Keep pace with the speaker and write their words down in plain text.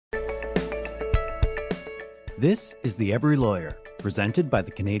This is The Every Lawyer, presented by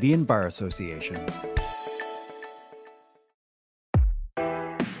the Canadian Bar Association.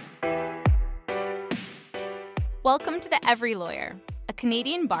 Welcome to The Every Lawyer, a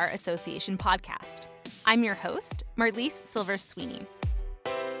Canadian Bar Association podcast. I'm your host, Marlise Silver-Sweeney.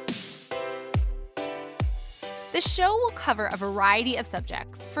 This show will cover a variety of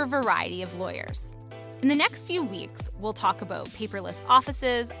subjects for a variety of lawyers. In the next few weeks, we'll talk about paperless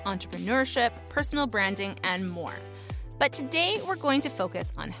offices, entrepreneurship, personal branding, and more. But today, we're going to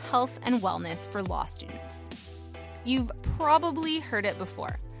focus on health and wellness for law students. You've probably heard it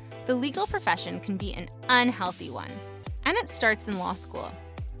before. The legal profession can be an unhealthy one, and it starts in law school.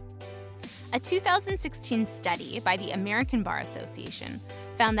 A 2016 study by the American Bar Association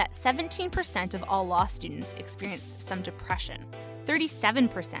found that 17% of all law students experienced some depression,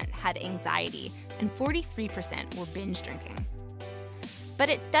 37% had anxiety, and 43% were binge drinking. But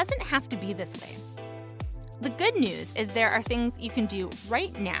it doesn't have to be this way. The good news is there are things you can do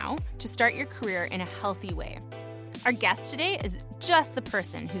right now to start your career in a healthy way. Our guest today is just the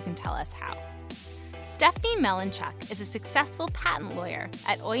person who can tell us how. Stephanie Melanchuk is a successful patent lawyer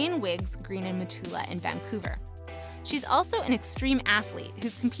at Oyen Wiggs, Green & Matula in Vancouver. She's also an extreme athlete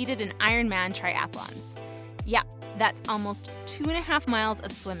who's competed in Ironman triathlons. Yep, that's almost 2.5 miles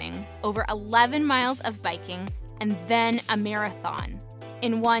of swimming, over 11 miles of biking, and then a marathon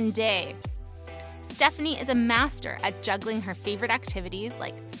in one day. Stephanie is a master at juggling her favorite activities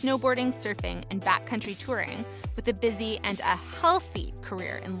like snowboarding, surfing, and backcountry touring with a busy and a healthy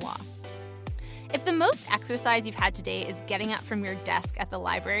career in law. If the most exercise you've had today is getting up from your desk at the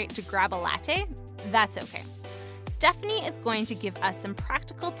library to grab a latte, that's okay. Stephanie is going to give us some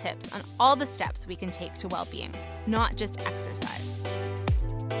practical tips on all the steps we can take to well-being, not just exercise.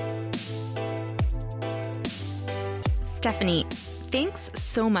 Stephanie, thanks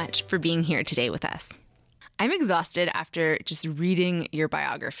so much for being here today with us. I'm exhausted after just reading your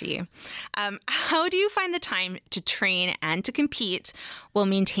biography. How do you find the time to train and to compete while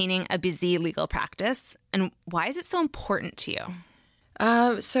maintaining a busy legal practice? And why is it so important to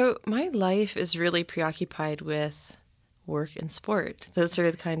you? So my life is really preoccupied with work and sport. Those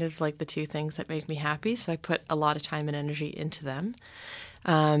are kind of like the two things that make me happy. So I put a lot of time and energy into them.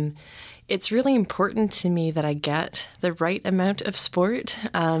 It's really important to me that I get the right amount of sport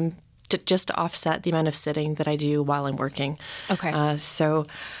to offset the amount of sitting that I do while I'm working. Okay. So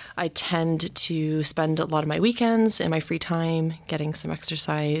I tend to spend a lot of my weekends and my free time getting some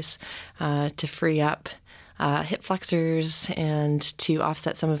exercise to free up hip flexors and to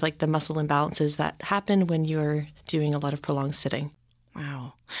offset some of like the muscle imbalances that happen when you're doing a lot of prolonged sitting.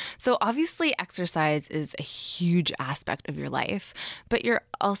 Wow. So obviously exercise is a huge aspect of your life, but you're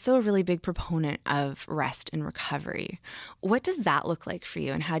also a really big proponent of rest and recovery. What does that look like for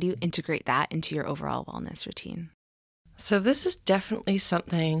you, and how do you integrate that into your overall wellness routine? So this is definitely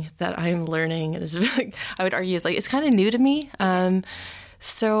something that I'm learning. It is, I would argue, it's kind of new to me.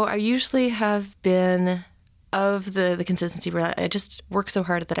 So I usually have been of the consistency where I just work so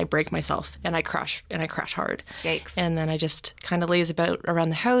hard that I break myself and I crash hard. Yikes. And then I just kind of laze about around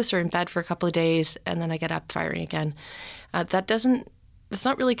the house or in bed for a couple of days, and then I get up firing again. It's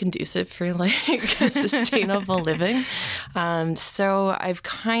not really conducive for like sustainable living. So I've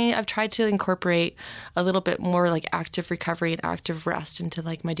tried to incorporate a little bit more like active recovery and active rest into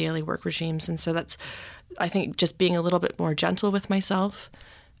like my daily work regimes. And so that's, I think, just being a little bit more gentle with myself,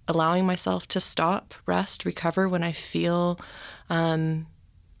 allowing myself to stop, rest, recover when I feel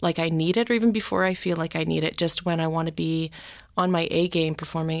like I need it, or even before I feel like I need it, just when I want to be on my A game,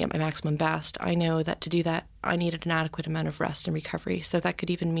 performing at my maximum best. I know that to do that, I needed an adequate amount of rest and recovery. So that could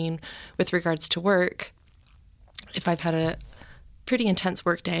even mean with regards to work, if I've had a pretty intense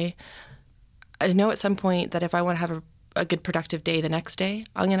work day, I know at some point that if I want to have a good productive day the next day,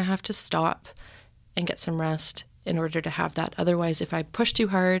 I'm going to have to stop and get some rest in order to have that. Otherwise, if I push too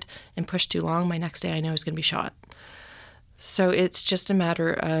hard and push too long, my next day I know is going to be shot. So it's just a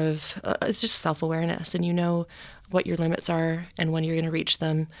matter of, it's just self-awareness, and you know what your limits are and when you're going to reach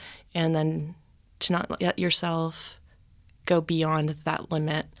them, and then to not let yourself go beyond that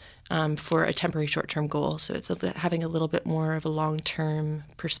limit for a temporary short-term goal. So it's having a little bit more of a long-term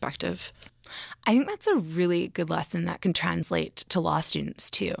perspective. I think that's a really good lesson that can translate to law students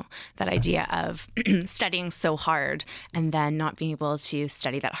too. That idea of studying so hard and then not being able to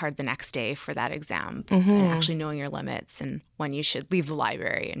study that hard the next day for that exam, and actually knowing your limits and when you should leave the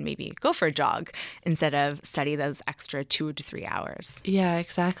library and maybe go for a jog instead of study those extra 2 to 3 hours. Yeah,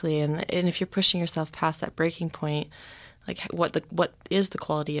 exactly. And if you're pushing yourself past that breaking point, like what is the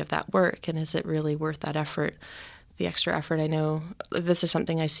quality of that work, and is it really worth that effort? The extra effort. I know this is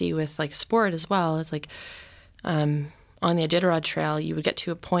something I see with like sport as well. It's like on the Iditarod Trail, you would get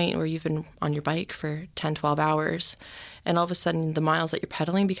to a point where you've been on your bike for 10, 12 hours, and all of a sudden the miles that you're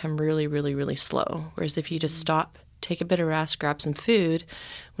pedaling become really, really, really slow. Whereas if you just stop, take a bit of rest, grab some food,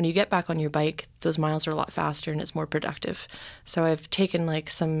 when you get back on your bike, those miles are a lot faster and it's more productive. So I've taken like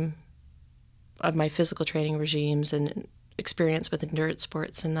some of my physical training regimes and experience with endurance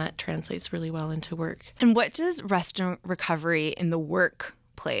sports, and that translates really well into work. And what does rest and recovery in the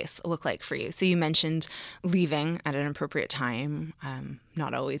workplace look like for you? So you mentioned leaving at an appropriate time.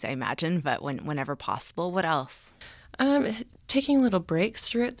 Not always, I imagine, but whenever possible. What else? Taking little breaks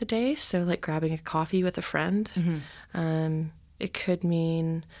throughout the day. So like grabbing a coffee with a friend. Mm-hmm. It could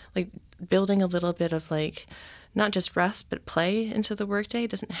mean like building a little bit of like not just rest, but play into the workday.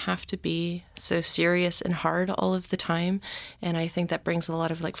 It doesn't have to be so serious and hard all of the time. And I think that brings a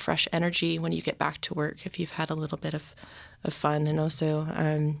lot of like fresh energy when you get back to work if you've had a little bit of fun, and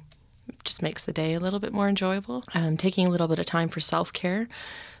also just makes the day a little bit more enjoyable. Taking a little bit of time for self-care.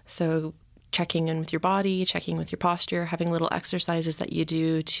 So checking in with your body, checking with your posture, having little exercises that you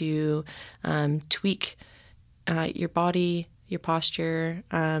do to tweak your body, your posture,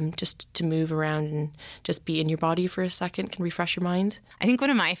 just to move around and just be in your body for a second can refresh your mind. I think one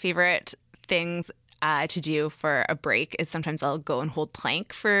of my favorite things to do for a break is sometimes I'll go and hold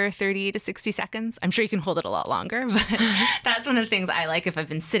plank for 30 to 60 seconds. I'm sure you can hold it a lot longer, but that's one of the things I like if I've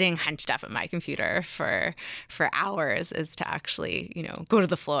been sitting hunched up at my computer for hours, is to actually, go to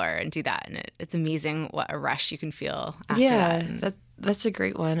the floor and do that. And it's amazing what a rush you can feel after that. That's a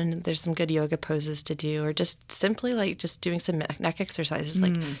great one. And there's some good yoga poses to do, or just simply like just doing some neck exercises,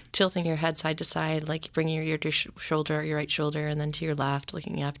 like tilting your head side to side, like bringing your shoulder, your right shoulder, and then to your left,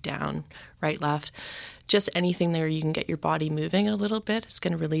 looking up, down, right, left. Just anything there you can get your body moving a little bit. It's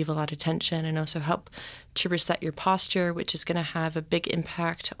going to relieve a lot of tension and also help to reset your posture, which is going to have a big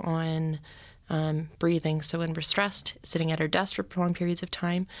impact on breathing. So when we're stressed, sitting at our desk for prolonged periods of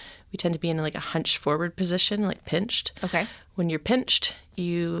time, we tend to be in like a hunched forward position, like pinched. Okay. When you're pinched,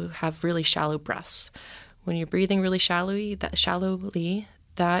 you have really shallow breaths. When you're breathing really shallowly,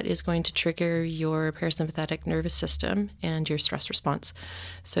 that is going to trigger your parasympathetic nervous system and your stress response.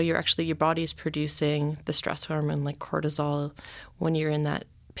 So your body is producing the stress hormone like cortisol when you're in that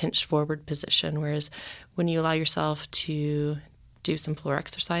pinched forward position. Whereas when you allow yourself to do some floor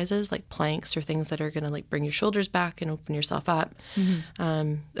exercises like planks or things that are going to like bring your shoulders back and open yourself up,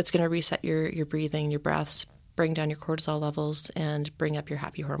 it's going to reset your breathing, your breaths, bring down your cortisol levels, and bring up your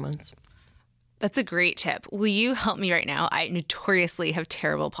happy hormones. That's a great tip. Will you help me right now? I notoriously have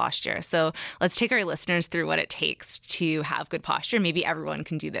terrible posture. So let's take our listeners through what it takes to have good posture. Maybe everyone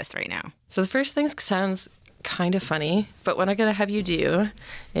can do this right now. So the first thing sounds kind of funny, but what I'm going to have you do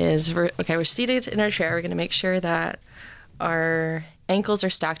is we're seated in our chair. We're going to make sure that our ankles are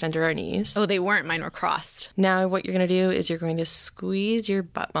stacked under our knees. Oh, they weren't. Mine were crossed. Now what you're going to do is you're going to squeeze your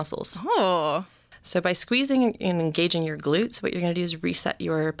butt muscles. Oh. So by squeezing and engaging your glutes, what you're going to do is reset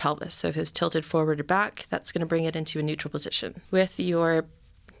your pelvis. So if it's tilted forward or back, that's going to bring it into a neutral position. With your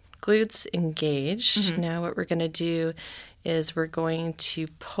glutes engaged, now what we're going to do is we're going to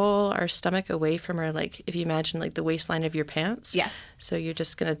pull our stomach away from our, like, if you imagine like the waistline of your pants. Yes. So you're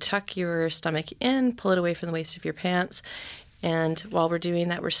just going to tuck your stomach in, pull it away from the waist of your pants. And while we're doing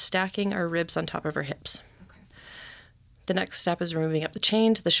that, we're stacking our ribs on top of our hips. The next step is we're moving up the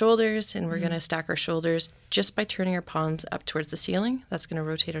chain to the shoulders, and we're going to stack our shoulders just by turning our palms up towards the ceiling. That's going to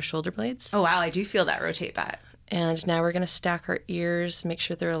rotate our shoulder blades. Oh, wow. I do feel that rotate back. And now we're going to stack our ears, make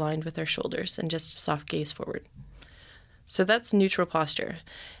sure they're aligned with our shoulders, and just soft gaze forward. So that's neutral posture.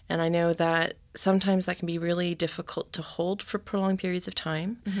 And I know that sometimes that can be really difficult to hold for prolonged periods of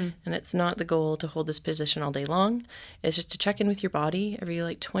time. And it's not the goal to hold this position all day long. It's just to check in with your body every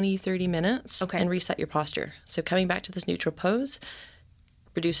like 20, 30 minutes and reset your posture. So coming back to this neutral pose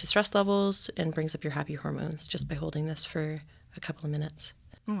reduces stress levels and brings up your happy hormones just by holding this for a couple of minutes.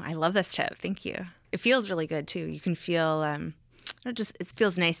 Oh, I love this tip. Thank you. It feels really good too. You can feel, it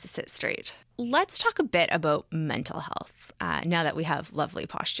feels nice to sit straight. Let's talk a bit about mental health now that we have lovely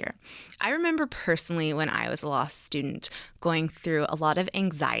posture. I remember personally when I was a law student going through a lot of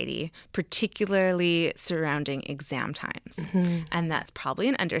anxiety, particularly surrounding exam times. And that's probably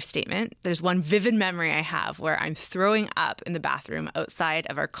an understatement. There's one vivid memory I have where I'm throwing up in the bathroom outside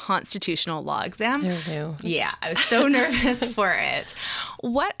of our constitutional law exam. Yeah, I was so nervous for it.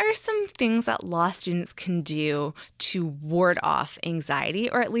 What are some things that law students can do to ward off anxiety,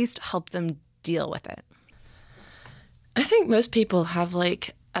 or at least help them deal with it? I think most people have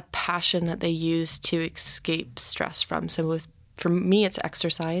like a passion that they use to escape stress from. So for me, it's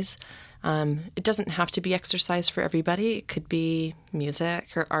exercise. It doesn't have to be exercise for everybody. It could be music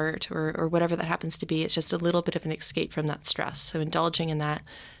or art or whatever that happens to be. It's just a little bit of an escape from that stress. So indulging in that,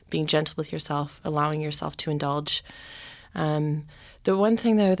 being gentle with yourself, allowing yourself to indulge. The one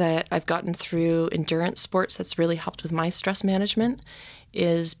thing, though, that I've gotten through endurance sports that's really helped with my stress management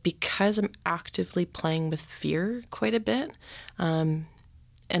is because I'm actively playing with fear quite a bit. And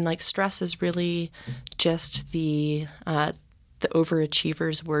like stress is really just the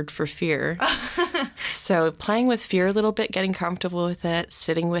overachiever's word for fear. So playing with fear a little bit, getting comfortable with it,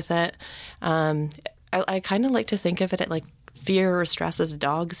 sitting with it. I kind of like to think of it at like fear or stress as a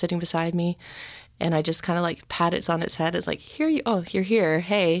dog sitting beside me. And I just kind of like pat it on its head. It's like, you're here.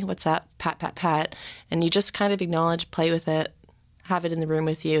 Hey, what's up? Pat, pat, pat. And you just kind of acknowledge, play with it, have it in the room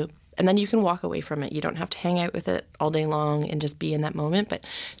with you. And then you can walk away from it. You don't have to hang out with it all day long and just be in that moment. But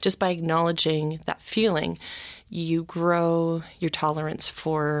just by acknowledging that feeling, you grow your tolerance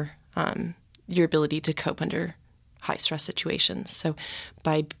for your ability to cope under high stress situations. So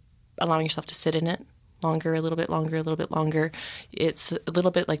by allowing yourself to sit in it longer, a little bit longer, it's a little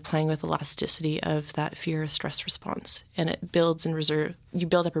bit like playing with elasticity of that fear of stress response. And it builds in reserve. You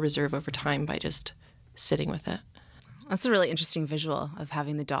build up a reserve over time by just sitting with it. That's a really interesting visual of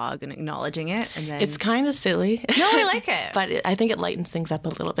having the dog and acknowledging it. And then it's kind of silly. No, I like it. But I think it lightens things up a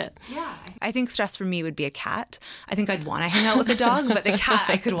little bit. Yeah. I think stress for me would be a cat. I think I'd want to hang out with a dog, but the cat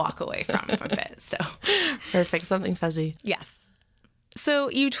I could walk away from a bit. So perfect. Something fuzzy. Yes. So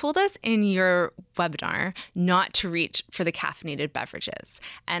you told us in your webinar not to reach for the caffeinated beverages.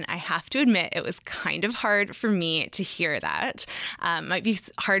 And I have to admit, it was kind of hard for me to hear that. Might be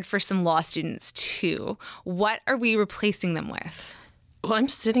hard for some law students too. What are we replacing them with? Well, I'm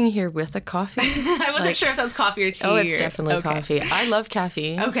sitting here with a coffee. I wasn't sure if that was coffee or tea. Oh, it's definitely coffee. I love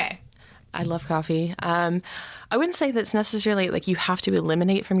caffeine. Okay. I love coffee. I wouldn't say that's necessarily like you have to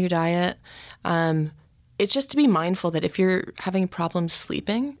eliminate from your diet. It's just to be mindful that if you're having problems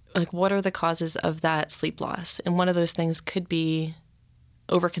sleeping, like what are the causes of that sleep loss? And one of those things could be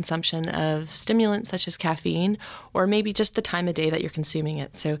overconsumption of stimulants such as caffeine, or maybe just the time of day that you're consuming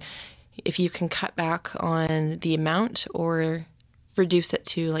it. So if you can cut back on the amount or reduce it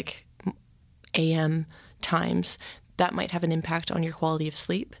to like AM times, that might have an impact on your quality of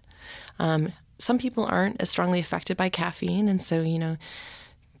sleep. Some people aren't as strongly affected by caffeine, and so, can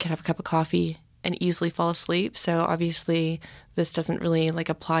have a cup of coffee and easily fall asleep. So obviously this doesn't really like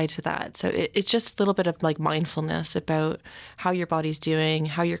apply to that. So it's just a little bit of like mindfulness about how your body's doing,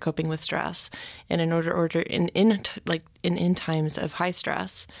 how you're coping with stress. And in times of high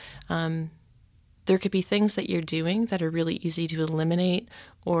stress, there could be things that you're doing that are really easy to eliminate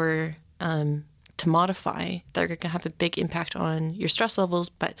or to modify that are going to have a big impact on your stress levels,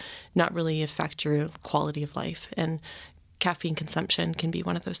 but not really affect your quality of life. And caffeine consumption can be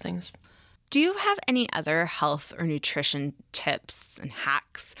one of those things. Do you have any other health or nutrition tips and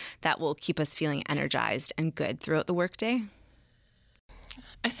hacks that will keep us feeling energized and good throughout the workday?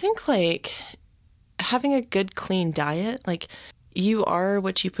 I think like having a good, clean diet, like you are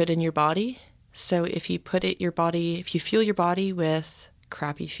what you put in your body. So if you fuel your body with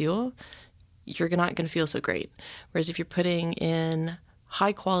crappy fuel, you're not going to feel so great. Whereas if you're putting in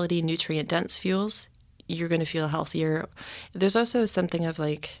high quality, nutrient dense fuels, you're going to feel healthier. There's also something of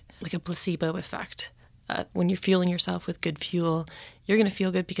like a placebo effect. When you're fueling yourself with good fuel, you're going to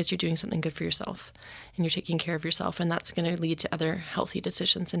feel good because you're doing something good for yourself and you're taking care of yourself, and that's going to lead to other healthy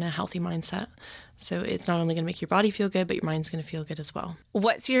decisions and a healthy mindset. So it's not only going to make your body feel good, but your mind's going to feel good as well.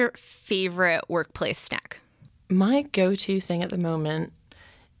 What's your favorite workplace snack? My go-to thing at the moment,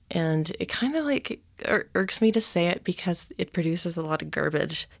 and it kind of like irks me to say it because it produces a lot of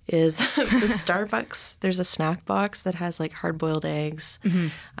garbage, is the Starbucks. There's a snack box that has like hard-boiled eggs.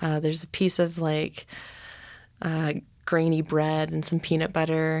 Mm-hmm. There's a piece of like grainy bread and some peanut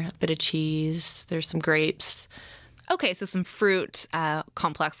butter, a bit of cheese. There's some grapes. Okay, so some fruit,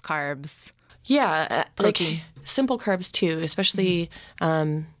 complex carbs. Yeah, protein. Like simple carbs too, especially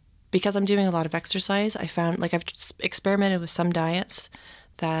because I'm doing a lot of exercise. I found like I've experimented with some diets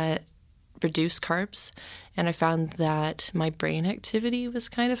that reduce carbs, and I found that my brain activity was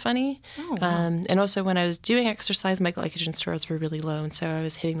kind of funny. Oh, wow. And also when I was doing exercise, my glycogen stores were really low, and so I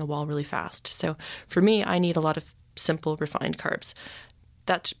was hitting the wall really fast. So for me, I need a lot of simple, refined carbs.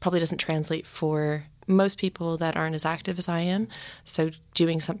 That probably doesn't translate for most people that aren't as active as I am. So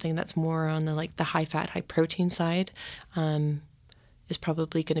doing something that's more on the high fat, high protein side is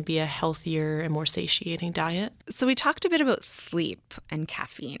probably going to be a healthier and more satiating diet. So we talked a bit about sleep and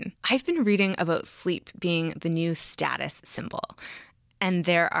caffeine. I've been reading about sleep being the new status symbol. And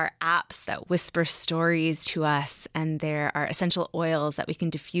there are apps that whisper stories to us, and there are essential oils that we can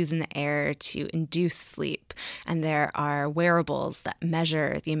diffuse in the air to induce sleep, and there are wearables that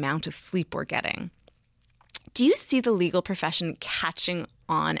measure the amount of sleep we're getting. Do you see the legal profession catching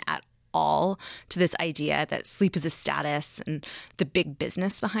on at all to this idea that sleep is a status and the big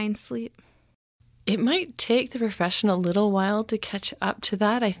business behind sleep? It might take the profession a little while to catch up to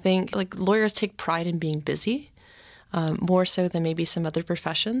that. I think like lawyers take pride in being busy, more so than maybe some other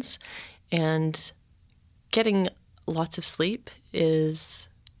professions. And getting lots of sleep is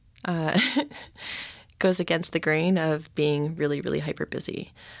goes against the grain of being really, really hyper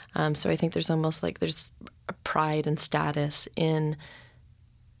busy. So I think there's almost like there's a pride and status in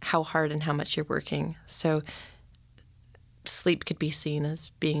how hard and how much you're working. So sleep could be seen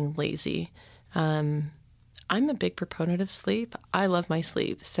as being lazy. I'm a big proponent of sleep. I love my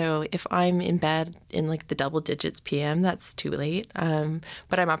sleep. So if I'm in bed in like the double digits PM, that's too late.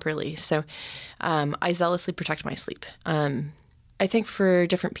 But I'm up early. So I zealously protect my sleep. I think for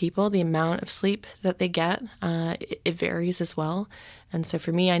different people, the amount of sleep that they get, it varies as well. And so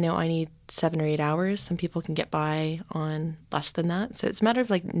for me, I know I need 7 or 8 hours. Some people can get by on less than that. So it's a matter of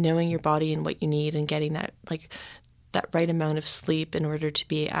like knowing your body and what you need and getting that right amount of sleep in order to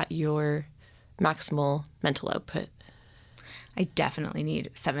be at your maximal mental output. I definitely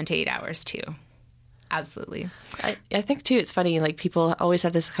need 7 to 8 hours too. Absolutely. I think too, it's funny, like people always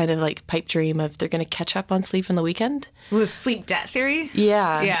have this kind of like pipe dream of they're going to catch up on sleep on the weekend. With sleep debt theory?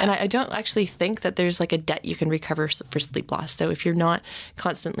 Yeah. And I don't actually think that there's like a debt you can recover for sleep loss. So if you're not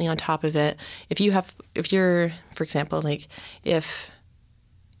constantly on top of it, if you're, for example, like if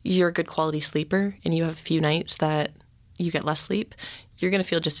you're a good quality sleeper and you have a few nights that you get less sleep, you're going to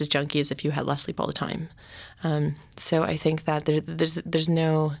feel just as junky as if you had less sleep all the time. So I think that there's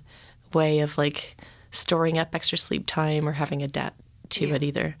no way of like storing up extra sleep time or having a debt to it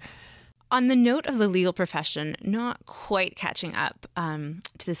either. On the note of the legal profession not quite catching up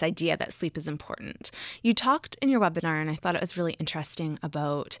to this idea that sleep is important, you talked in your webinar, and I thought it was really interesting,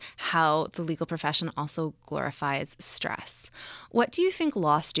 about how the legal profession also glorifies stress. What do you think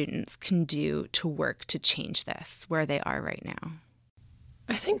law students can do to work to change this where they are right now?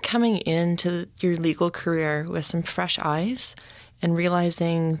 I think coming into your legal career with some fresh eyes and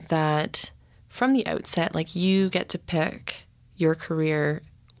realizing that from the outset, like you get to pick your career,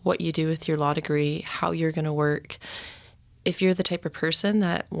 what you do with your law degree, how you're going to work. If you're the type of person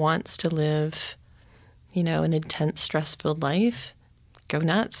that wants to live, an intense, stress-filled life, go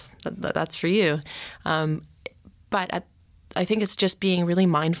nuts. That's for you. But I think it's just being really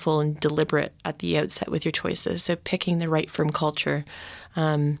mindful and deliberate at the outset with your choices. So picking the right firm culture,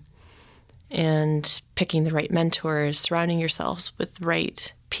 and picking the right mentors, surrounding yourselves with the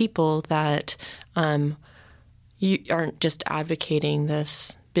right people that you aren't just advocating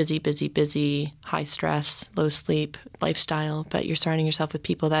this busy, high stress, low sleep lifestyle, but you're surrounding yourself with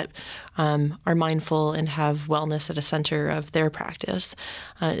people that are mindful and have wellness at a center of their practice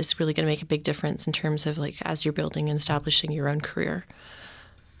is really going to make a big difference in terms of like as you're building and establishing your own career.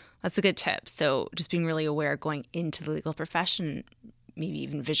 That's a good tip. So just being really aware going into the legal profession, maybe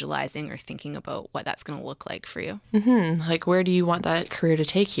even visualizing or thinking about what that's going to look like for you. Mm-hmm. Like, where do you want that career to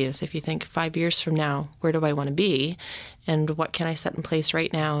take you? So if you think 5 years from now, where do I want to be? And what can I set in place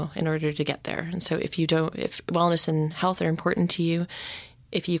right now in order to get there? And so if wellness and health are important to you,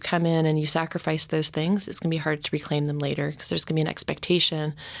 if you come in and you sacrifice those things, it's going to be hard to reclaim them later because there's going to be an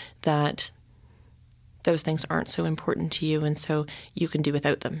expectation that those things aren't so important to you and so you can do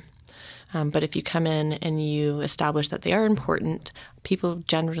without them. But if you come in and you establish that they are important, people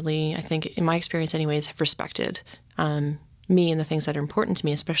generally, I think, in my experience anyways, have respected me and the things that are important to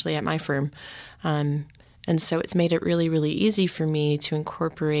me, especially at my firm. And so it's made it really, really easy for me to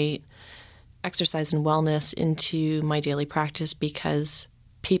incorporate exercise and wellness into my daily practice because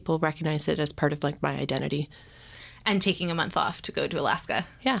people recognize it as part of like my identity. And taking a month off to go to Alaska.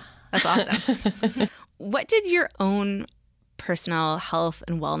 Yeah. That's awesome. What did your own personal health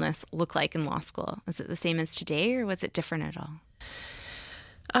and wellness look like in law school? Is it the same as today or was it different at all?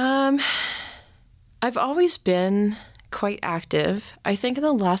 I've always been quite active. I think in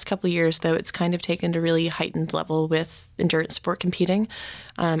the last couple of years, though, it's kind of taken to a really heightened level with endurance sport competing.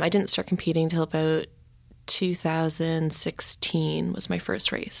 I didn't start competing till about 2016 was my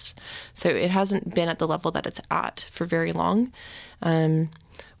first race. So it hasn't been at the level that it's at for very long.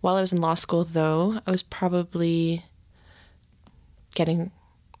 While I was in law school, though, I was probably getting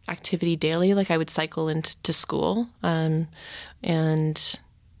activity daily. Like I would cycle into school and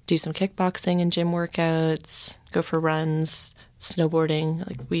do some kickboxing and gym workouts, go for runs snowboarding.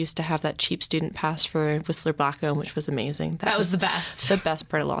 Like we used to have that cheap student pass for Whistler Blackcomb, which was amazing. That was the best. The best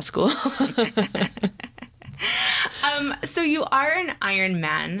part of law school. So you are an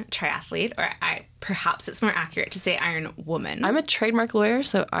Ironman triathlete, or perhaps it's more accurate to say Iron Woman. I'm a trademark lawyer,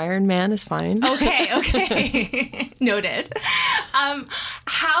 so Ironman is fine. Okay. Noted.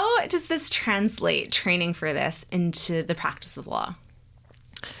 How does this translate, training for this, into the practice of law?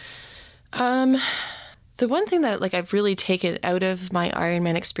 The one thing that I've really taken out of my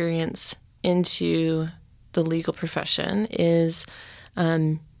Ironman experience into the legal profession is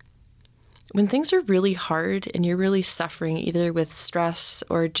when things are really hard and you're really suffering either with stress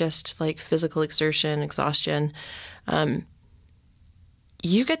or just physical exertion, exhaustion,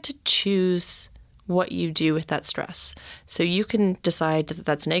 you get to choose what you do with that stress. So you can decide that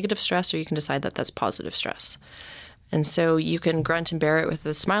that's negative stress, or you can decide that that's positive stress. And so you can grunt and bear it with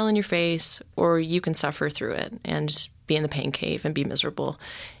a smile on your face, or you can suffer through it and be in the pain cave and be miserable.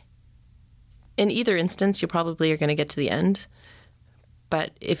 In either instance, you probably are going to get to the end.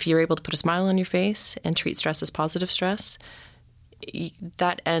 But if you're able to put a smile on your face and treat stress as positive stress,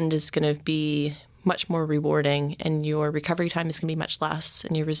 that end is going to be much more rewarding, and your recovery time is going to be much less,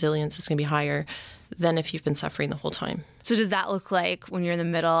 and your resilience is going to be higher than if you've been suffering the whole time. So does that look like when you're in the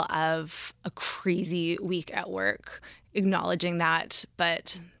middle of a crazy week at work, acknowledging that,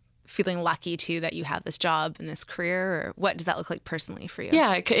 but feeling lucky too that you have this job and this career? Or what does that look like personally for you?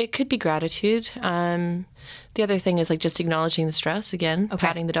 Yeah, it could be gratitude. The other thing is just acknowledging the stress again,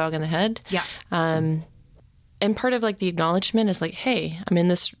 patting the dog on the head. Yeah. And part of the acknowledgement is hey, I'm in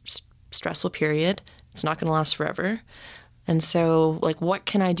this stressful period. It's not going to last forever. And so what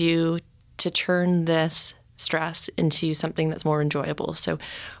can I do to turn this stress into something that's more enjoyable? So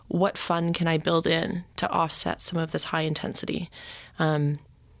what fun can I build in to offset some of this high intensity?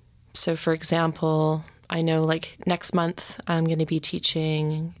 So for example, I know next month I'm going to be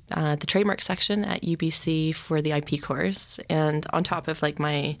teaching the trademark section at UBC for the IP course, and on top of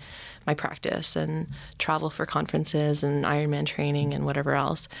my practice and travel for conferences and Ironman training and whatever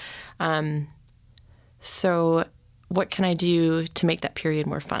else. So what can I do to make that period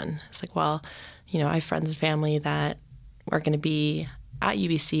more fun? It's I have friends and family that are going to be at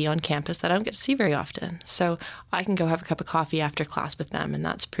UBC on campus that I don't get to see very often. So I can go have a cup of coffee after class with them, and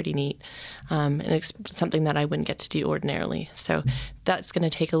that's pretty neat. And it's something that I wouldn't get to do ordinarily. So that's going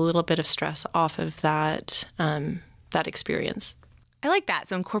to take a little bit of stress off of that experience. I like that.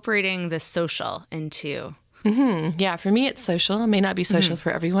 So incorporating the social into... Mm-hmm. Yeah, for me, it's social. It may not be social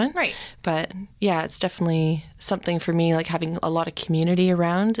for everyone. Right. But yeah, it's definitely something for me, having a lot of community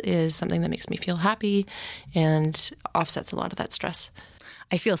around is something that makes me feel happy and offsets a lot of that stress.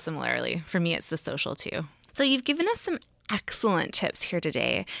 I feel similarly. For me, it's the social too. So you've given us some excellent tips here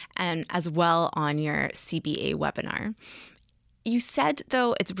today, and as well on your CBA webinar. You said,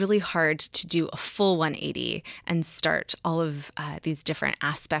 though, it's really hard to do a full 180 and start all of these different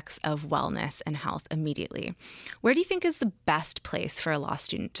aspects of wellness and health immediately. Where do you think is the best place for a law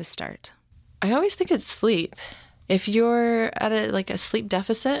student to start? I always think it's sleep. If you're at a sleep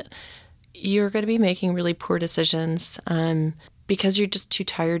deficit, you're going to be making really poor decisions because you're just too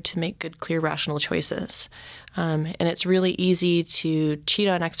tired to make good, clear, rational choices. And it's really easy to cheat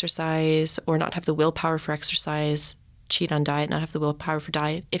on exercise or not have the willpower for exercise, cheat on diet, not have the willpower for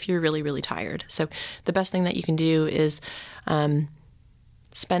diet if you're really, really tired. So the best thing that you can do is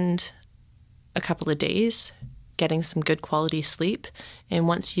spend a couple of days getting some good quality sleep. And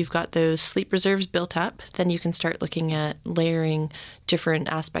once you've got those sleep reserves built up, then you can start looking at layering different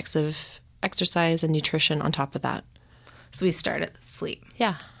aspects of exercise and nutrition on top of that. So we start at sleep.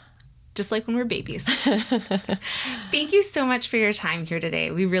 Yeah. Just like when we're babies. Thank you so much for your time here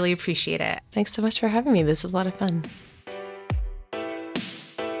today. We really appreciate it. Thanks so much for having me. This is a lot of fun.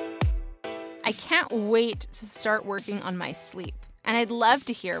 I can't wait to start working on my sleep, and I'd love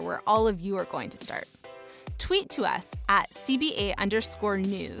to hear where all of you are going to start. Tweet to us at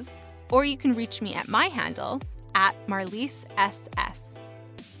CBA_news, or you can reach me at my handle at MarliseSS.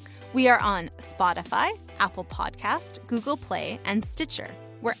 We are on Spotify, Apple Podcast, Google Play, and Stitcher,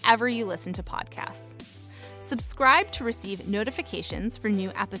 wherever you listen to podcasts. Subscribe to receive notifications for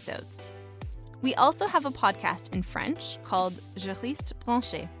new episodes. We also have a podcast in French called Juriste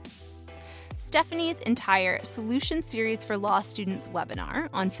Branché. Stephanie's entire Solution Series for Law Students webinar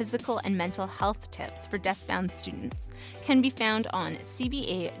on physical and mental health tips for desk-bound students can be found on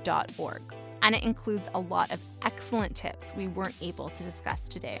cba.org, and it includes a lot of excellent tips we weren't able to discuss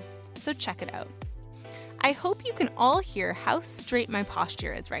today, so check it out. I hope you can all hear how straight my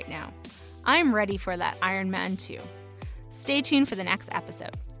posture is right now. I'm ready for that Ironman too. Stay tuned for the next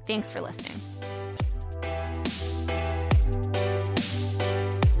episode. Thanks for listening.